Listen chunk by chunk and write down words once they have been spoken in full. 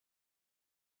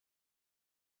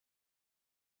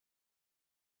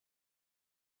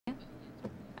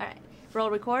Roll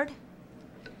record.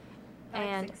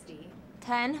 And 560.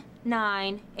 10,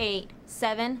 9, 8,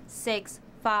 7, 6,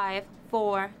 5,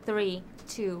 4, 3,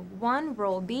 2, 1.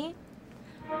 Roll B.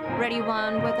 Ready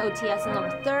 1 with OTS in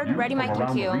lower third. Ready mic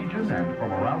and cue. From around the region and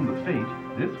from around the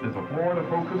state, this is a Florida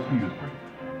Focus News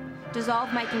Brief.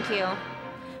 Dissolve mic and cue.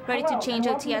 Ready to change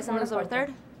OTS and lose lower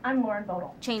third. I'm Lauren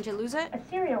Bodel. Change it, lose it. A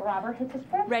serial robber hits his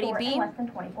fourth Ready, store B. in less than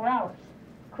 24 hours.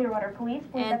 Clearwater police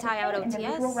believe And that the tie out same OTS.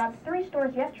 individual robbed 3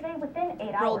 stores yesterday within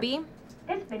 8 hours. Roll B.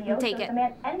 This video Take shows it. the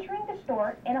man entering the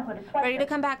store in a hooded sweatshirt. Ready to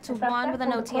come back to The 1 with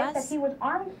an suspect told the court OTS. that he was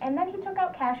armed and then he took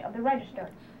out cash of the register.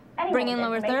 Anyone Bring in with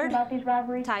lower information third. about these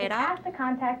robberies Tie it is out. asked to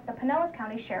contact the Pinellas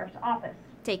County Sheriff's Office.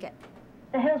 Take it.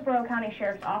 The Hillsborough County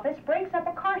Sheriff's Office breaks up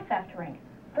a car theft ring.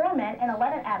 4 men and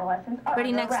 11 adolescents are Ready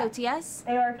under next arrest. OTS.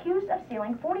 They are accused of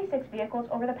stealing 46 vehicles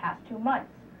over the past 2 months.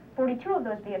 42 of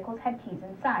those vehicles had keys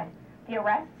inside. The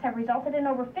arrests have resulted in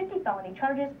over 50 felony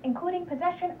charges, including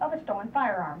possession of a stolen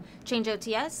firearm. Change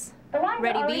OTS. The lines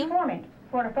Ready, are already B. forming.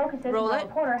 Florida Focus's Roll Mel it.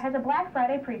 Reporter has a Black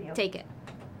Friday preview. Take it.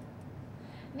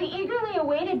 The eagerly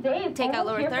awaited day is Take out almost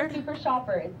lower here third. for super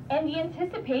shoppers, and the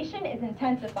anticipation is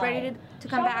intensifying. Ready to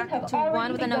come Shoppers back have to already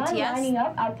 1 with an begun OTS. lining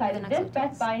up outside With of the this next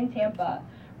Best OTS. Buy in Tampa.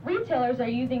 Retailers are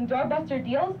using doorbuster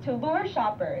deals to lure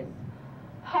shoppers.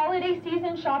 Holiday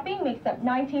season shopping makes up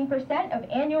 19% of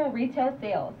annual retail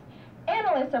sales.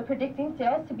 Analysts are predicting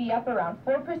sales to be up around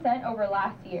 4% over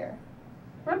last year.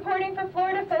 Reporting for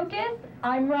Florida Focus,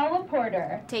 I'm Rala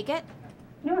Porter. Take it.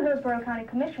 New Hillsborough County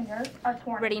Commissioners are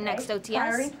sworn Ready in next today. OTS.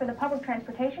 Priorities for the Public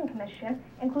Transportation Commission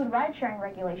include ride-sharing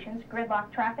regulations,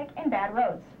 gridlock traffic, and bad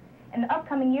roads. In the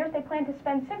upcoming years, they plan to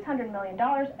spend $600 million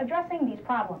addressing these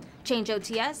problems. Change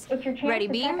OTS. It's your chance Ready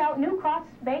to B. check out New Cross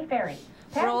Bay Ferry.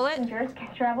 Roll it. Passengers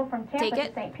can travel from Take Tampa to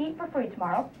it. St. Pete for free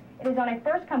tomorrow. It is on a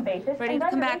first-come basis. Ready and to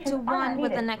come back to reservations are not 1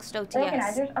 with the needed. next OTS.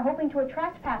 Organizers are hoping to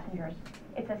attract passengers.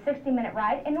 It's a 60-minute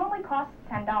ride and normally costs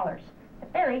 $10. The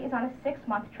ferry is on a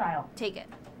 6-month trial. Take it.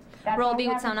 That's Roll all B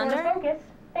we with have in sound Florida under. Focus.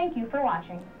 Thank you for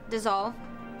watching. Dissolve.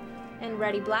 And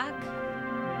ready black.